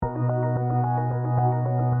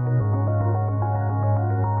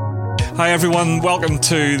Hi everyone, welcome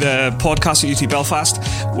to the podcast at UT Belfast.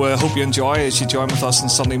 We hope you enjoy as you join with us on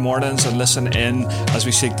Sunday mornings and listen in as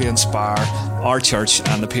we seek to inspire our church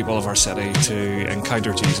and the people of our city to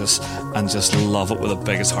encounter Jesus and just love it with the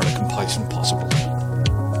biggest heart of compassion possible.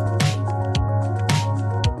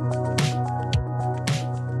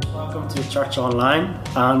 Welcome to Church Online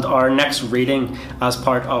and our next reading as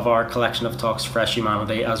part of our collection of talks Fresh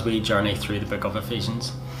Humanity as we journey through the book of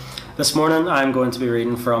Ephesians. This morning I'm going to be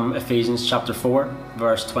reading from Ephesians chapter 4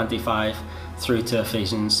 verse 25 through to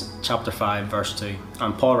Ephesians chapter 5 verse 2.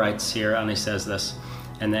 And Paul writes here, and he says this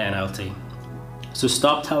in the NLT. So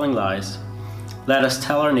stop telling lies. Let us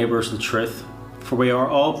tell our neighbours the truth, for we are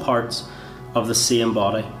all parts of the same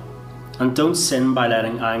body. And don't sin by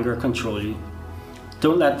letting anger control you.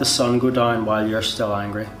 Don't let the sun go down while you're still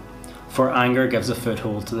angry, for anger gives a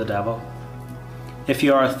foothold to the devil. If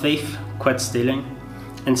you are a thief, quit stealing.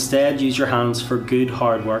 Instead, use your hands for good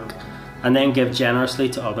hard work, and then give generously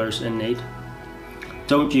to others in need.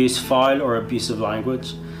 Don't use foul or abusive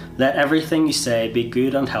language. Let everything you say be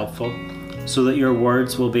good and helpful, so that your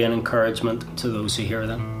words will be an encouragement to those who hear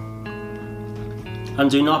them.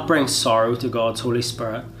 And do not bring sorrow to God's Holy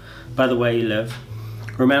Spirit by the way you live.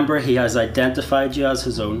 Remember, He has identified you as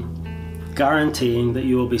His own, guaranteeing that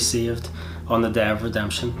you will be saved on the day of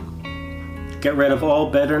redemption. Get rid of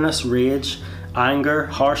all bitterness, rage, anger,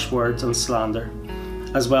 harsh words and slander,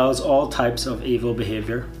 as well as all types of evil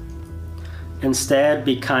behaviour. Instead,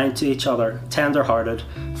 be kind to each other, tender-hearted,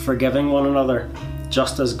 forgiving one another,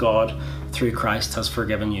 just as God, through Christ, has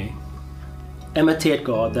forgiven you. Imitate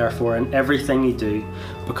God, therefore, in everything you do,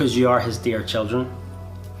 because you are His dear children.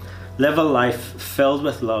 Live a life filled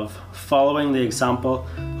with love, following the example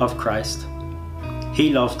of Christ.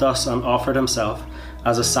 He loved us and offered Himself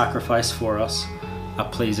as a sacrifice for us, a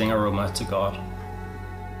pleasing aroma to God.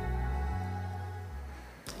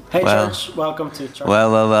 Hey church, welcome to church.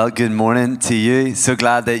 Well, good morning to you. So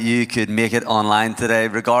glad that you could make it online today,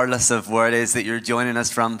 regardless of where it is that you're joining us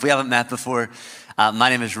from. If we haven't met before, my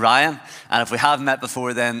name is Ryan, and if we have met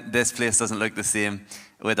before, then this place doesn't look the same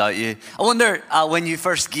without you. I wonder, when you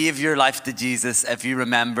first gave your life to Jesus, if you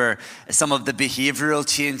remember some of the behavioral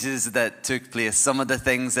changes that took place, some of the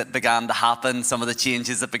things that began to happen, some of the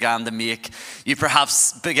changes that began to make. You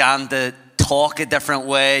perhaps began to talk a different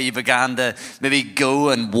way. You began to maybe go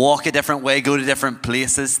and walk a different way, go to different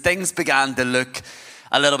places. Things began to look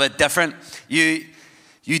a little bit different. You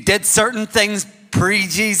did certain things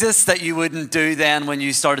pre-Jesus that you wouldn't do then when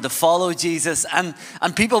you started to follow Jesus, and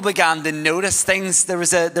people began to notice things. There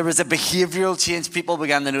was a behavioral change. People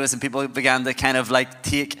began to notice, and people began to kind of like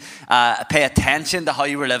pay attention to how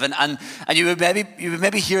you were living. And you would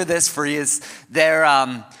maybe hear this phrase,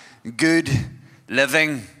 they're good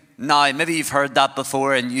living. Now, maybe you've heard that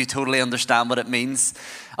before and you totally understand what it means,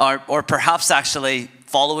 or perhaps actually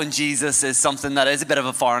following Jesus is something that is a bit of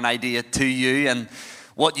a foreign idea to you, and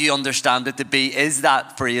what you understand it to be is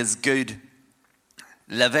that phrase, good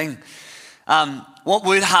living. What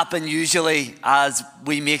would happen usually as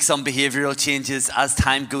we make some behavioral changes as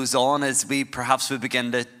time goes on is we perhaps would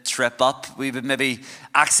begin to trip up. We would maybe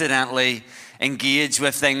accidentally engage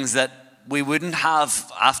with things that we wouldn't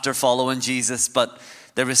have after following Jesus, but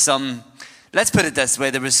there was some, let's put it this way,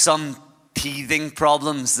 there was some teething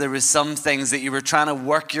problems. There was some things that you were trying to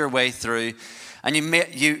work your way through. And you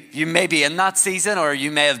may be in that season, or you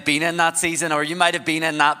may have been in that season, or you might have been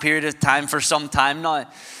in that period of time for some time now.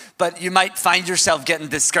 But you might find yourself getting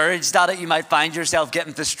discouraged at it. You might find yourself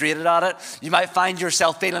getting frustrated at it. You might find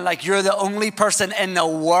yourself feeling like you're the only person in the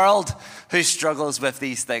world who struggles with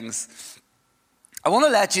these things. I want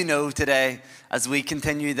to let you know today, as we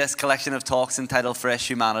continue this collection of talks entitled Fresh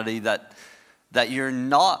Humanity, that you're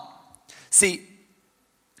not. See,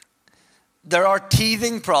 there are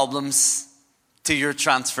teething problems to your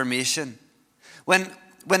transformation. When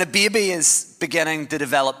a baby is beginning to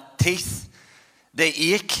develop teeth, they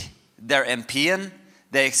ache, they're in pain,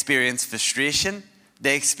 they experience frustration,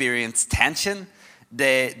 they experience tension,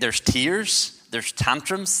 there's tears, there's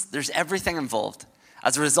tantrums, there's everything involved.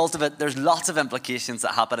 As a result of it, there's lots of implications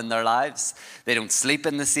that happen in their lives. They don't sleep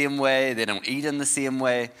in the same way, they don't eat in the same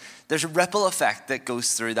way. There's a ripple effect that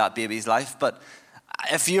goes through that baby's life. But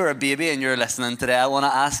if you're a baby and you're listening today, I want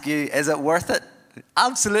to ask you, is it worth it?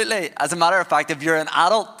 Absolutely. As a matter of fact, if you're an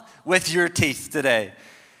adult with your teeth today,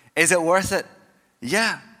 is it worth it?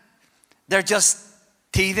 Yeah. They're just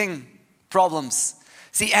teething problems.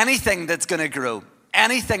 See, anything that's going to grow,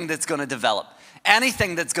 anything that's going to develop,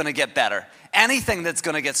 anything that's going to get better, anything that's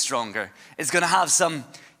going to get stronger is going to have some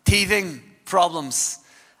teething problems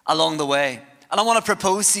along the way. And I want to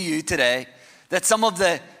propose to you today that some of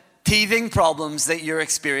the teething problems that you're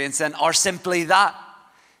experiencing are simply that,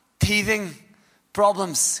 teething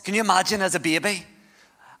problems. Can you imagine as a baby?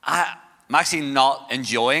 I'm actually not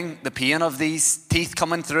enjoying the pain of these teeth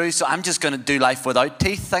coming through, so I'm just going to do life without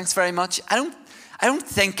teeth. Thanks very much. I don't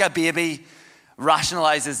think a baby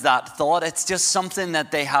rationalizes that thought. It's just something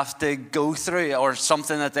that they have to go through or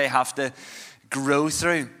something that they have to grow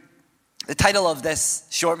through. The title of this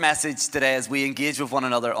short message today as we engage with one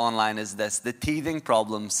another online is this: the teething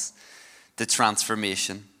problems to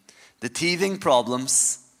transformation. The teething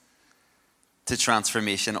problems to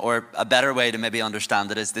transformation, or a better way to maybe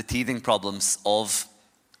understand it is the teething problems of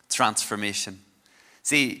transformation.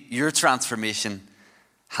 See, your transformation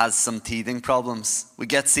has some teething problems. We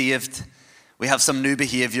get saved, we have some new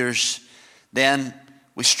behaviors, then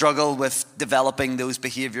we struggle with developing those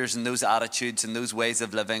behaviors and those attitudes and those ways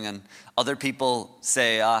of living, and other people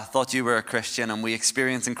say, I thought you were a Christian, and we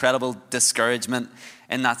experience incredible discouragement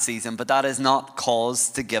in that season. But that is not cause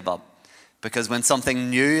to give up, because when something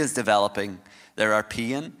new is developing, there are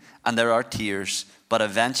pain and there are tears, but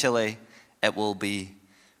eventually it will be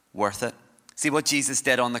worth it. See what Jesus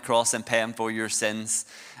did on the cross in paying for your sins.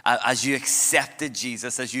 As you accepted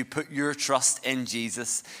Jesus, as you put your trust in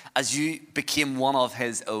Jesus, as you became one of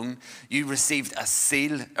his own, you received a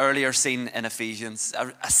seal, earlier seen in Ephesians,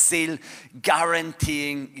 a seal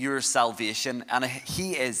guaranteeing your salvation. And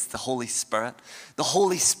he is the Holy Spirit. The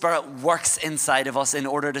Holy Spirit works inside of us in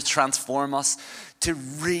order to transform us, to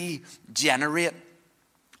regenerate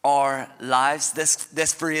our lives.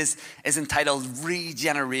 This phrase is entitled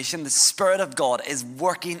regeneration. The Spirit of God is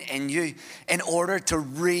working in you in order to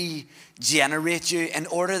regenerate you, in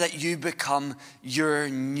order that you become your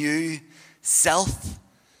new self.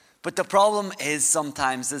 But the problem is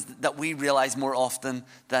sometimes is that we realize more often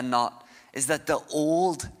than not is that the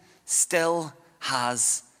old still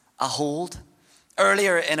has a hold.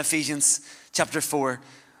 Earlier in Ephesians chapter 4,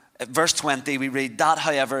 Verse 20, we read, that,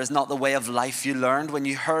 however, is not the way of life you learned when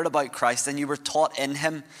you heard about Christ and you were taught in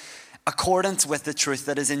him, accordance with the truth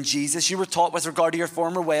that is in Jesus. You were taught with regard to your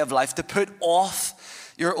former way of life to put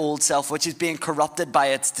off your old self, which is being corrupted by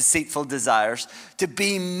its deceitful desires, to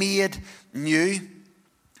be made new.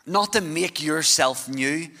 Not to make yourself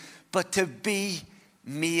new, but to be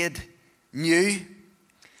made new.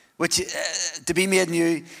 To be made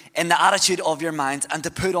new in the attitude of your mind, and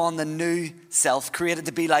to put on the new self, created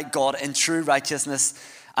to be like God in true righteousness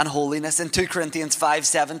and holiness. In 2 Corinthians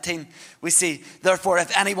 5:17, we see, therefore,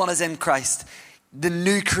 if anyone is in Christ, the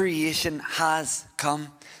new creation has come.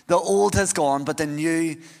 The old has gone, but the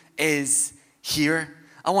new is here.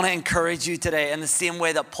 I want to encourage you today in the same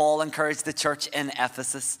way that Paul encouraged the church in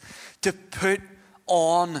Ephesus to put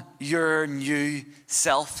on your new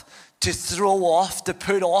self, to throw off, to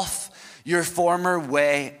put off your former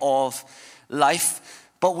way of life.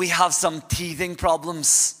 But we have some teething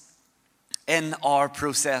problems in our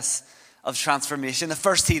process of transformation. The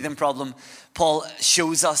first teething problem Paul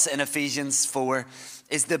shows us in Ephesians 4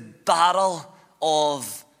 is the battle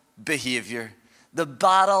of behavior. The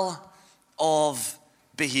battle of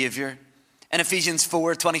behavior. In Ephesians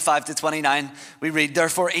 4:25-29, we read,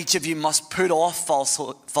 therefore each of you must put off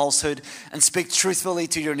falsehood and speak truthfully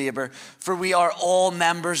to your neighbor, for we are all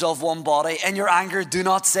members of one body. In your anger, do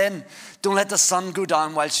not sin. Don't let the sun go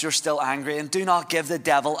down whilst you're still angry, and do not give the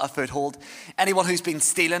devil a foothold. Anyone who's been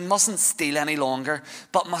stealing mustn't steal any longer,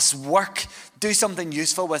 but must work, do something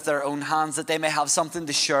useful with their own hands, that they may have something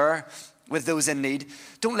to share with those in need.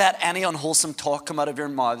 Don't let any unwholesome talk come out of your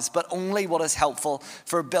mouths, but only what is helpful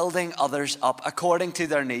for building others up according to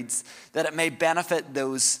their needs, that it may benefit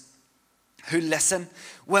those who listen.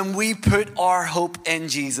 When we put our hope in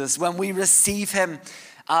Jesus, when we receive him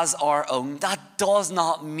as our own, that does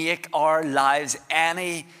not make our lives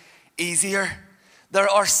any easier. There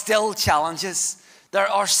are still challenges. There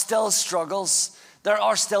are still struggles. There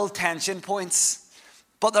are still tension points.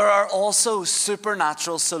 But there are also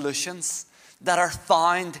supernatural solutions that are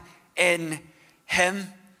found in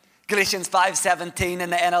him. Galatians 5:17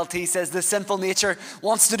 in the NLT says the sinful nature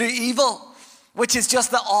wants to do evil, which is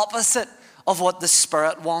just the opposite of what the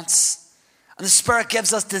Spirit wants. And the Spirit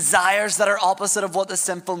gives us desires that are opposite of what the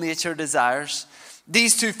sinful nature desires.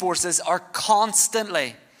 These two forces are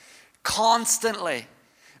constantly,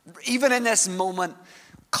 even in this moment,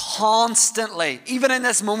 even in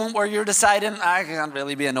this moment where you're deciding, I can't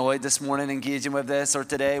really be annoyed this morning engaging with this, or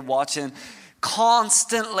today watching,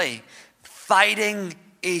 constantly fighting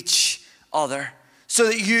each other so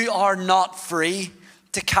that you are not free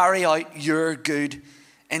to carry out your good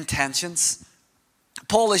intentions.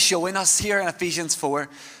 Paul is showing us here in Ephesians 4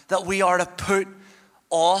 that we are to put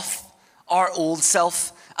off our old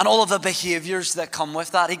self and all of the behaviors that come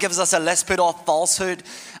with that. He gives us a list: put off falsehood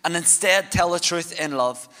and instead tell the truth in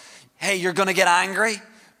love. Hey, you're going to get angry,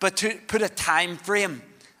 but put a time frame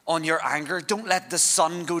on your anger. Don't let the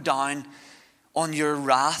sun go down on your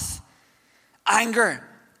wrath. Anger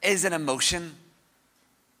is an emotion,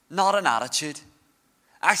 not an attitude.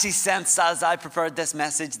 I actually sensed as I prepared this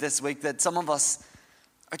message this week that some of us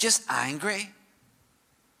are just angry.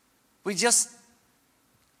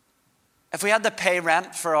 If we had to pay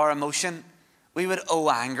rent for our emotion, we would owe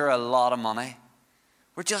anger a lot of money.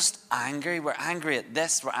 We're just angry. We're angry at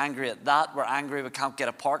this. We're angry at that. We're angry we can't get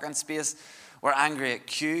a parking space. We're angry at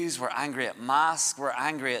queues. We're angry at masks. We're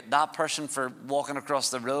angry at that person for walking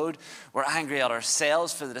across the road. We're angry at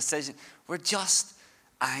ourselves for the decision. We're just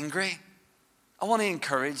angry. I want to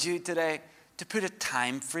encourage you today to put a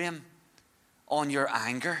time frame on your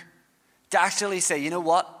anger. To actually say, you know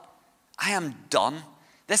what? I am done.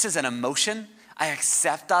 This is an emotion. I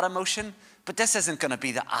accept that emotion. But this isn't going to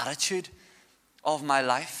be the attitude of my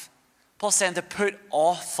life. Paul's saying to put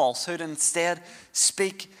off falsehood and instead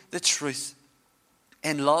speak the truth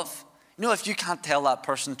in love. You know, if you can't tell that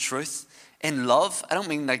person truth in love, I don't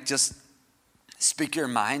mean like just speak your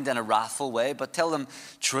mind in a wrathful way, but tell them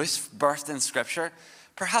truth birthed in Scripture.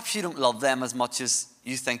 Perhaps you don't love them as much as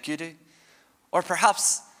you think you do. Or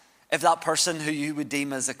perhaps if that person who you would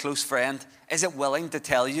deem as a close friend isn't willing to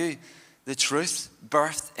tell you the truth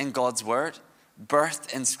birthed in God's Word,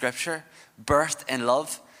 birthed in Scripture, birthed in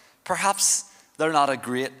love, perhaps they're not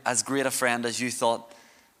as great a friend as you thought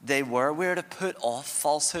they were. We're to put off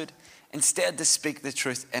falsehood, instead to speak the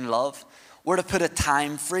truth in love. We're to put a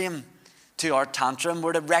time frame to our tantrum.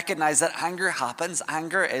 We're to recognize that anger happens.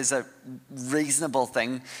 Anger is a reasonable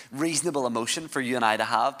thing, reasonable emotion for you and I to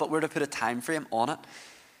have, but we're to put a time frame on it.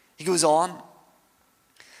 He goes on,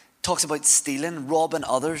 talks about stealing, robbing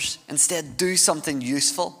others. Instead, do something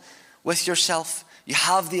useful with yourself. You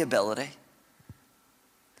have the ability.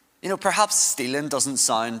 You know, perhaps stealing doesn't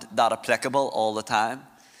sound that applicable all the time,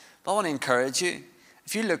 but I want to encourage you,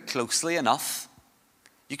 if you look closely enough,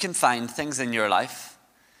 you can find things in your life.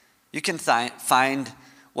 You can find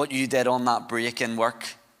what you did on that break in work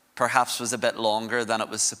perhaps was a bit longer than it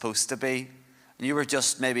was supposed to be, and you were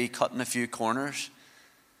just maybe cutting a few corners.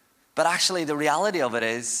 But actually, the reality of it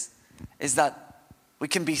is that we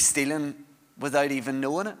can be stealing without even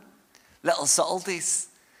knowing it. Little subtleties.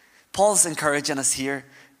 Paul's encouraging us here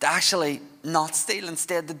to actually not steal,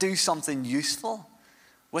 instead to do something useful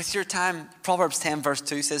with your time. Proverbs 10 verse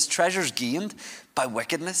 2 says, treasures gained by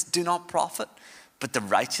wickedness do not profit, but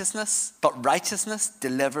righteousness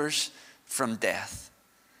delivers from death.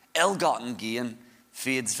 Ill-gotten gain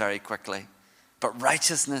fades very quickly, but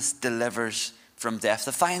righteousness delivers from death.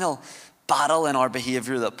 The final battle in our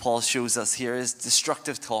behavior that Paul shows us here is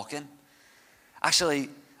destructive talking. Actually,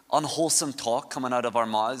 unwholesome talk coming out of our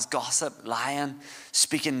mouths, gossip, lying,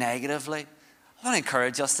 speaking negatively. I want to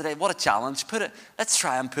encourage us today. What a challenge. Let's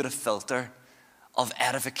try and put a filter of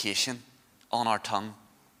edification on our tongue.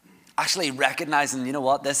 Actually recognizing, you know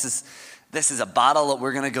what, this is a battle that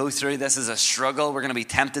we're going to go through. This is a struggle. We're going to be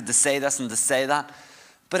tempted to say this and to say that.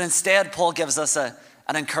 But instead, Paul gives us an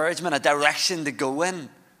encouragement, a direction to go in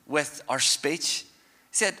with our speech.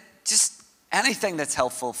 He said, just anything that's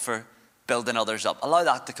helpful for building others up. Allow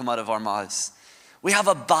that to come out of our mouths. We have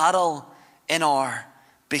a battle in our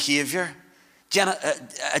behavior.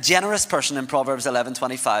 A generous person in Proverbs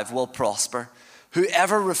 11:25 will prosper.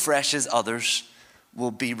 Whoever refreshes others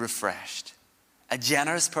will be refreshed. A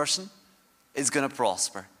generous person is going to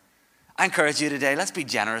prosper. I encourage you today, let's be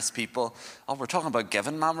generous people. Oh, we're talking about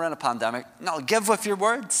giving, man. We're in a pandemic. No, give with your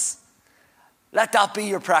words. Let that be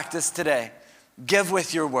your practice today. Give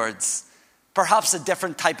with your words. Perhaps a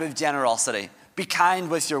different type of generosity. Be kind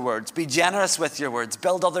with your words. Be generous with your words.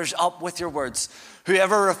 Build others up with your words.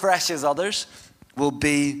 Whoever refreshes others will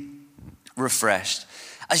be refreshed.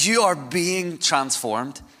 As you are being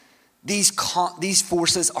transformed, these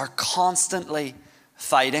forces are constantly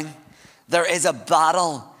fighting. There is a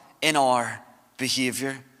battle in our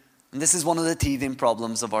behavior. And this is one of the teething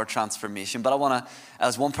problems of our transformation. But I want to,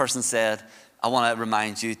 as one person said, I want to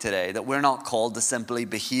remind you today that we're not called to simply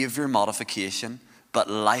behavior modification, but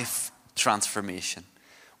life transformation.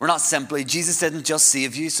 We're not simply, Jesus didn't just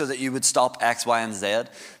save you so that you would stop X, Y, and Z,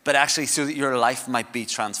 but actually so that your life might be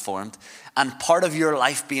transformed. And part of your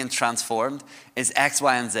life being transformed is X,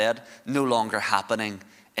 Y, and Z no longer happening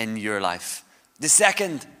in your life. The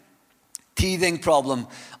second teething problem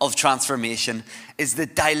of transformation is the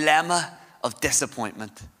dilemma of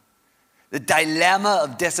disappointment. The dilemma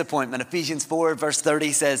of disappointment. Ephesians 4 verse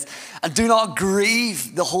 30 says, and do not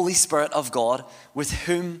grieve the Holy Spirit of God with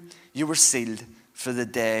whom you were sealed for the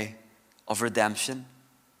day of redemption?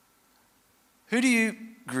 Who do you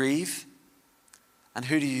grieve and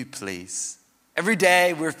who do you please? Every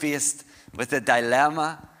day we're faced with the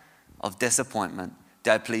dilemma of disappointment.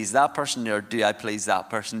 Do I please that person or do I please that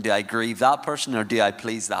person? Do I grieve that person or do I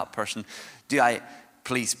please that person? Do I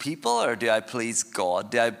please people or do I please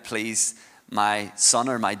God? Do I please my son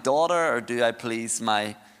or my daughter or do I please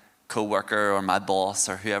my co-worker or my boss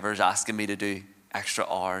or whoever's asking me to do extra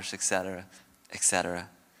hours, etc., etc.?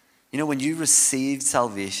 You know, when you received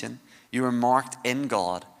salvation, you were marked in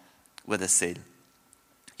God with a seal.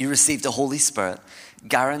 You received the Holy Spirit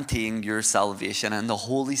guaranteeing your salvation, and the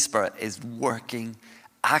Holy Spirit is working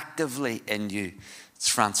actively in you,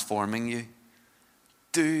 transforming you.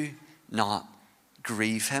 Do not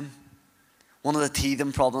grieve him. One of the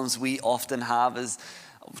teething problems we often have is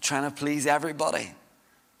trying to please everybody.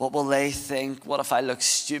 What will they think? What if I look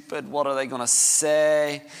stupid? What are they going to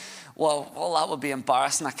say? Well, that would be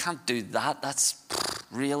embarrassing. I can't do that. That's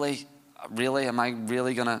really, am I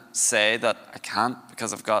really going to say that I can't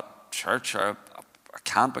because I've got church, or I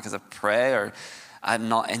can't because I pray, or I'm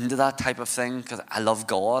not into that type of thing because I love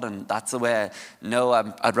God and that's the way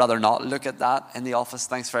I'd rather not look at that in the office.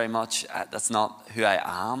 Thanks very much. That's not who I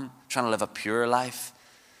am. I'm trying to live a pure life.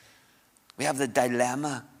 We have the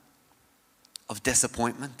dilemma of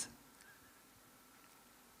disappointment.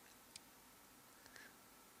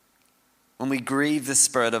 When we grieve the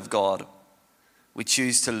Spirit of God, we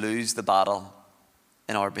choose to lose the battle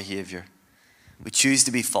in our behavior. We choose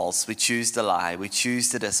to be false. We choose to lie. We choose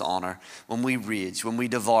to dishonor. When we rage, when we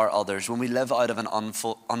devour others, when we live out of an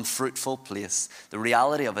unfruitful place, the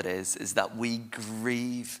reality of it is that we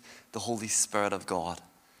grieve the Holy Spirit of God.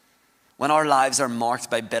 When our lives are marked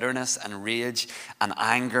by bitterness and rage and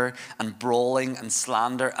anger and brawling and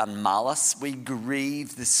slander and malice, we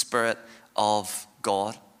grieve the Spirit of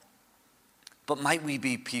God. But might we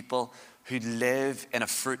be people who live in a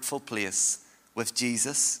fruitful place with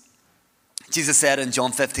Jesus? Jesus said in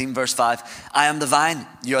John 15, verse 5, I am the vine,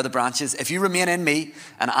 you are the branches. If you remain in me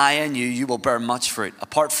and I in you, you will bear much fruit.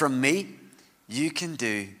 Apart from me, you can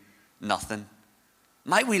do nothing.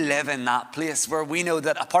 Might we live in that place where we know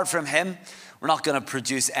that apart from him, we're not going to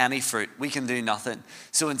produce any fruit. We can do nothing.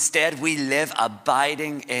 So instead, we live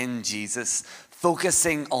abiding in Jesus,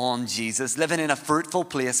 focusing on Jesus, living in a fruitful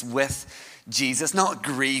place with Jesus, not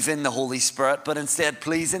grieving the Holy Spirit, but instead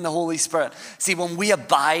pleasing the Holy Spirit. See, when we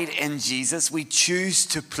abide in Jesus, we choose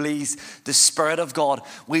to please the Spirit of God.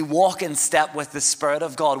 We walk in step with the Spirit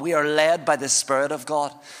of God. We are led by the Spirit of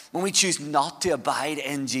God. When we choose not to abide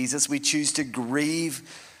in Jesus, we choose to grieve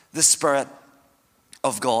the Spirit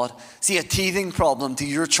of God. See, a teething problem to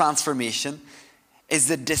your transformation is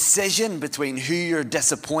the decision between who you're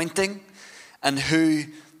disappointing and who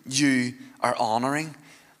you are honoring.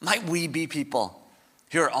 Might we be people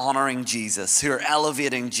who are honoring Jesus, who are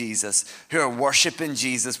elevating Jesus, who are worshiping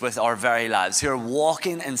Jesus with our very lives, who are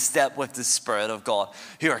walking in step with the Spirit of God,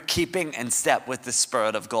 who are keeping in step with the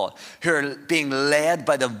Spirit of God, who are being led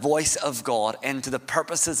by the voice of God into the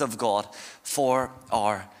purposes of God for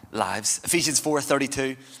our lives. Ephesians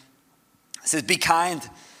 4:32 says, be kind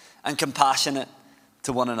and compassionate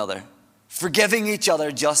to one another, forgiving each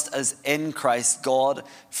other just as in Christ God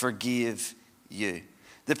forgave you.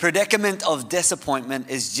 The predicament of disappointment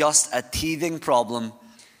is just a teething problem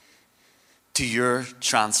to your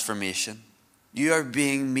transformation. You are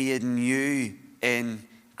being made new in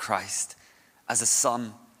Christ as a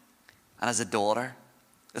son and as a daughter.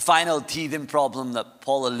 The final teething problem that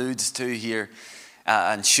Paul alludes to here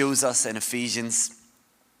and shows us in Ephesians,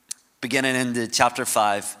 beginning into chapter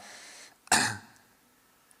 5,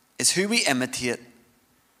 is who we imitate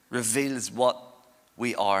reveals what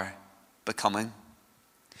we are becoming.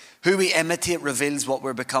 Who we imitate reveals what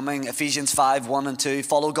we're becoming. Ephesians 5:1-2.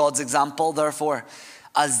 Follow God's example, therefore,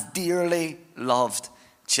 as dearly loved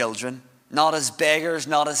children. Not as beggars,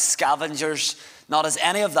 not as scavengers, not as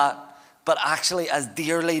any of that, but actually as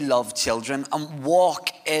dearly loved children. And walk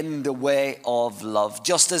in the way of love,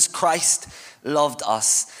 just as Christ loved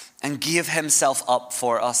us and gave himself up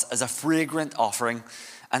for us as a fragrant offering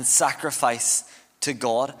and sacrifice to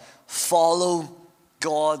God. Follow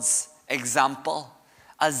God's example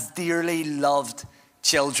as dearly loved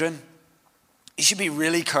children. You should be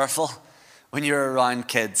really careful when you're around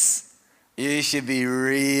kids. You should be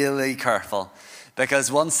really careful,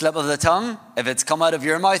 because one slip of the tongue, if it's come out of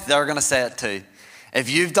your mouth, they're going to say it too.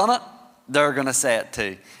 If you've done it, they're going to say it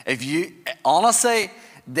too. Honestly,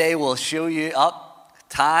 they will show you up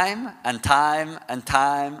time and time and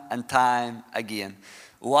time and time again.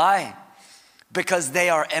 Why? Because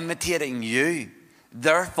they are imitating you.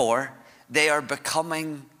 Therefore, they are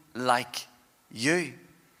becoming like you.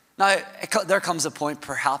 Now, there comes a point,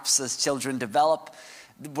 perhaps, as children develop,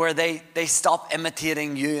 where they stop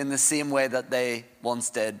imitating you in the same way that they once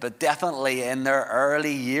did. But definitely in their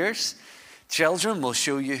early years, children will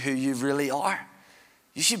show you who you really are.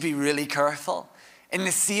 You should be really careful. In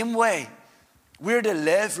the same way, we're to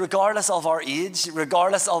live, regardless of our age,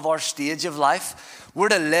 regardless of our stage of life, we're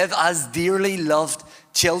to live as dearly loved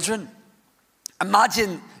children.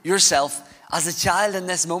 Imagine yourself as a child in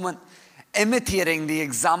this moment, imitating the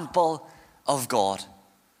example of God.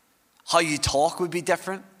 How you talk would be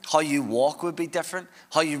different. How you walk would be different.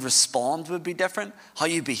 How you respond would be different. How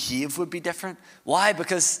you behave would be different. Why?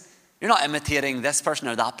 Because you're not imitating this person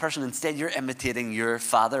or that person. Instead, you're imitating your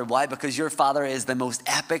Father. Why? Because your Father is the most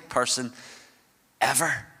epic person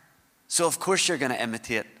ever. So of course you're going to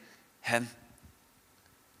imitate him.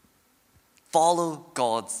 Follow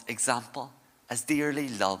God's example as dearly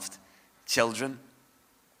loved children.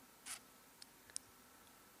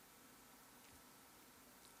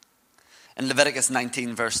 In Leviticus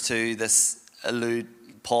 19 verse 2,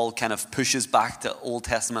 Paul kind of pushes back to Old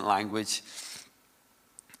Testament language.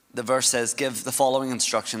 The verse says, give the following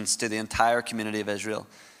instructions to the entire community of Israel.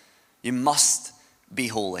 You must be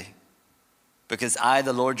holy, because I,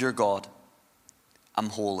 the Lord your God, am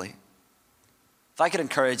holy. If I could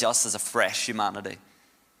encourage us as a fresh humanity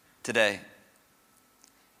today,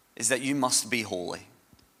 is that you must be holy.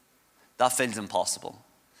 That feels impossible.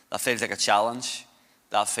 That feels like a challenge.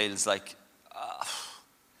 That feels like...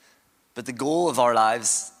 But the goal of our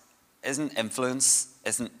lives isn't influence,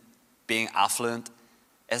 isn't being affluent,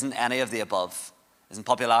 isn't any of the above, isn't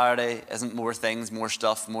popularity, isn't more things, more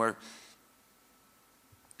stuff, more...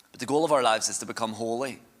 But the goal of our lives is to become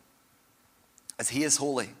holy, as he is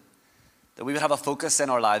holy. That we would have a focus in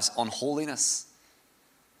our lives on holiness,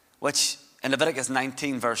 which in Leviticus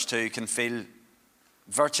 19 verse 2 can feel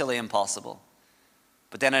virtually impossible.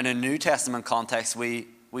 But then in a New Testament context, we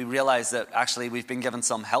realize that actually we've been given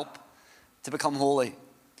some help to become holy.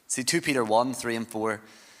 See, 2 Peter 1, 3 and 4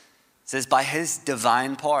 says, by his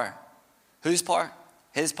divine power. Whose power?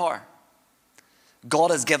 His power. God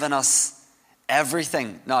has given us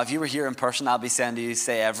everything. Now, if you were here in person, I'll be saying to you,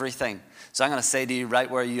 say everything. So I'm going to say to you right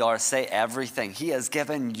where you are, say everything. He has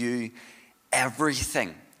given you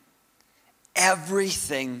everything.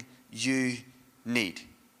 Everything you need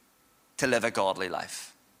to live a godly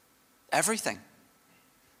life. Everything.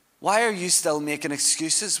 Why are you still making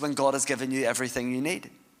excuses when God has given you everything you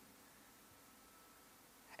need?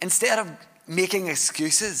 Instead of making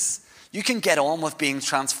excuses, you can get on with being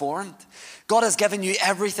transformed. God has given you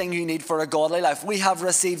everything you need for a godly life. We have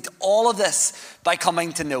received all of this by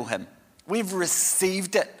coming to know him. We've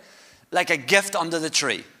received it like a gift under the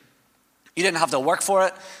tree. You didn't have to work for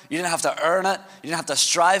it. You didn't have to earn it. You didn't have to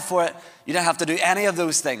strive for it. You didn't have to do any of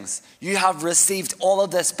those things. You have received all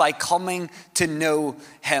of this by coming to know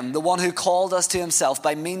him, the one who called us to himself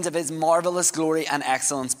by means of his marvelous glory and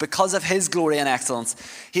excellence. Because of his glory and excellence,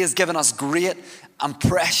 he has given us great and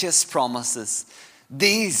precious promises.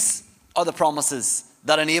 These are the promises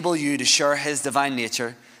that enable you to share his divine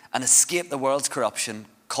nature and escape the world's corruption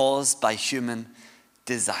caused by human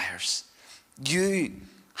desires. You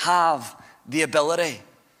have the ability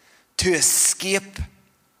to escape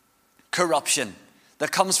corruption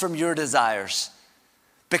that comes from your desires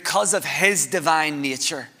because of his divine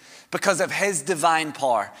nature, because of his divine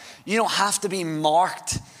power. You don't have to be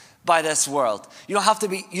marked by this world. You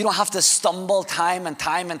don't have to stumble time and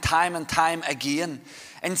time and time and time again.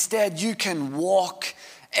 Instead, you can walk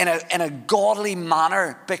in a godly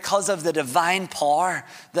manner because of the divine power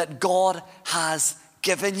that God has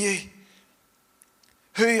given you.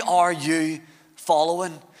 Who are you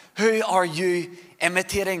following? Who are you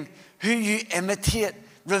imitating? Who you imitate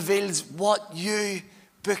reveals what you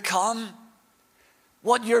become.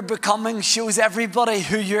 What you're becoming shows everybody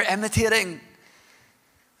who you're imitating.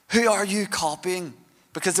 Who are you copying?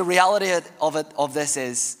 Because the reality of this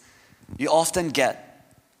is you often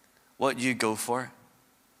get what you go for.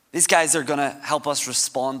 These guys are going to help us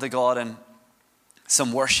respond to God in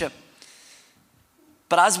some worship.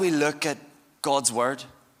 But as we look at God's word,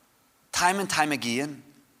 time and time again,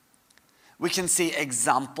 we can see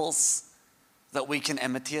examples that we can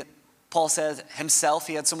imitate. Paul said himself,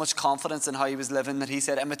 he had so much confidence in how he was living that he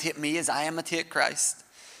said, imitate me as I imitate Christ.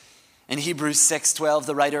 In Hebrews 6:12,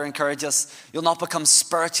 the writer encourages us, you'll not become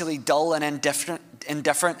spiritually dull and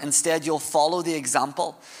indifferent. Instead, you'll follow the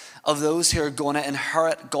example of those who are going to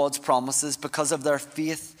inherit God's promises because of their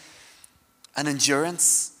faith and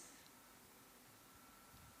endurance.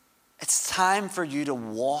 It's time for you to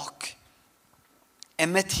walk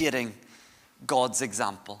imitating God's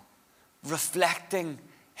example, reflecting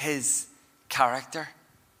his character.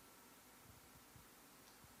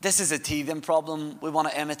 This is a teething problem. We want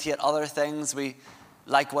to imitate other things. We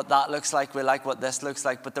like what that looks like. We like what this looks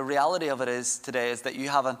like. But the reality of it is today is that you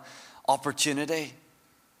have an opportunity.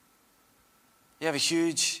 You have a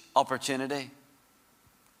huge opportunity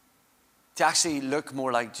to actually look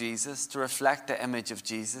more like Jesus, to reflect the image of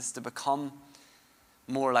Jesus, to become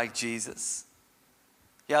more like Jesus.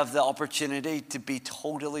 You have the opportunity to be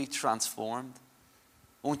totally transformed.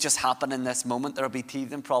 It won't just happen in this moment. There will be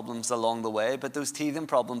teething problems along the way, but those teething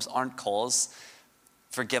problems aren't cause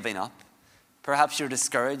for giving up. Perhaps you're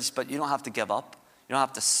discouraged, but you don't have to give up. You don't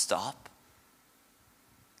have to stop.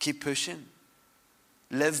 Keep pushing.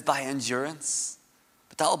 Live by endurance.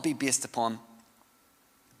 But that'll be based upon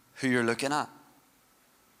who you're looking at.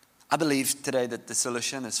 I believe today that the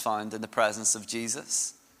solution is found in the presence of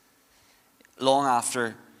Jesus. Long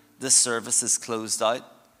after this service is closed out,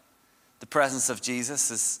 the presence of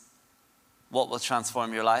Jesus is what will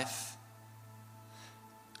transform your life.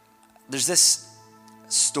 There's this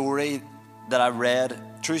story that I read,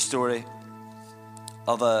 true story,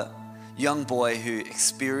 of a young boy who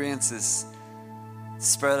experiences the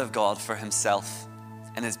Spirit of God for himself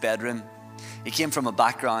in his bedroom. He came from a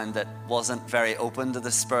background that wasn't very open to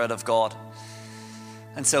the Spirit of God.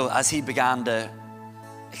 And so as he began to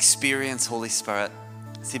experience Holy Spirit,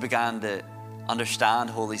 as he began to understand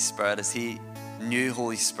Holy Spirit, as he knew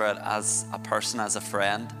Holy Spirit as a person, as a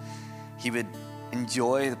friend, he would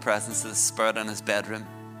enjoy the presence of the Spirit in his bedroom.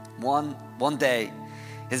 One day,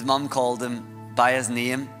 his mum called him by his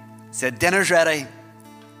name, said, "Dinner's ready."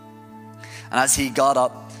 And as he got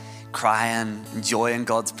up, crying, enjoying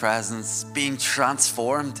God's presence, being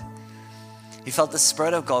transformed, he felt the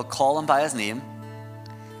Spirit of God call him by his name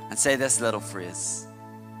and say this little phrase: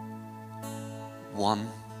 "One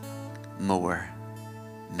more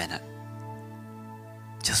minute."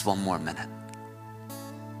 Just one more minute.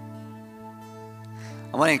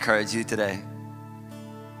 I want to encourage you today,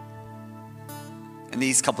 in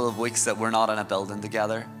these couple of weeks that we're not in a building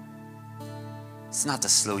together, it's not to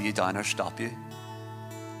slow you down or stop you,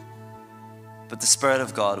 but the Spirit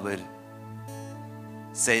of God would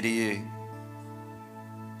say to you,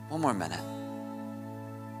 one more minute.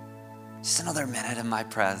 Just another minute in my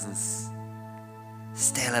presence.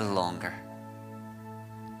 Stay a little longer.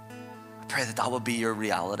 I pray that that would be your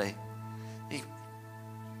reality.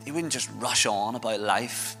 You wouldn't just rush on about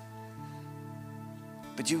life,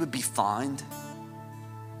 but you would be found.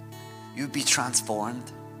 You would be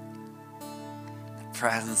transformed. The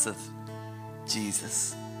presence of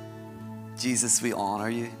Jesus. Jesus, we honor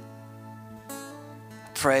you. I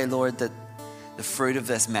pray, Lord, that the fruit of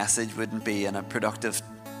this message wouldn't be in a productive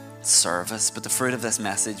service, but the fruit of this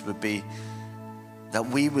message would be that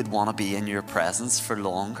we would want to be in your presence for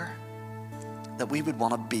longer, that we would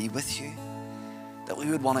want to be with you, that we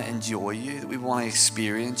would want to enjoy you, that we want to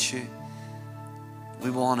experience you, we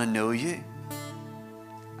want to know you.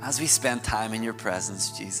 As we spend time in your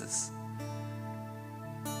presence, Jesus,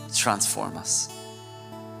 transform us.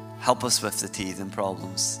 Help us with the teething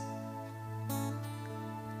problems.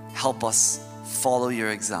 Help us follow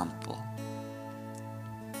your example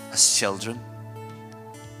as children,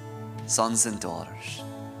 sons and daughters.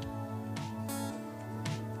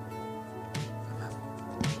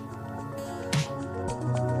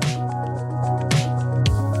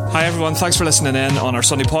 Hi everyone, thanks for listening in on our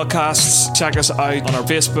Sunday podcasts. Check us out on our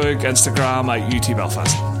Facebook, Instagram at UT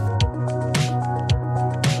Belfast.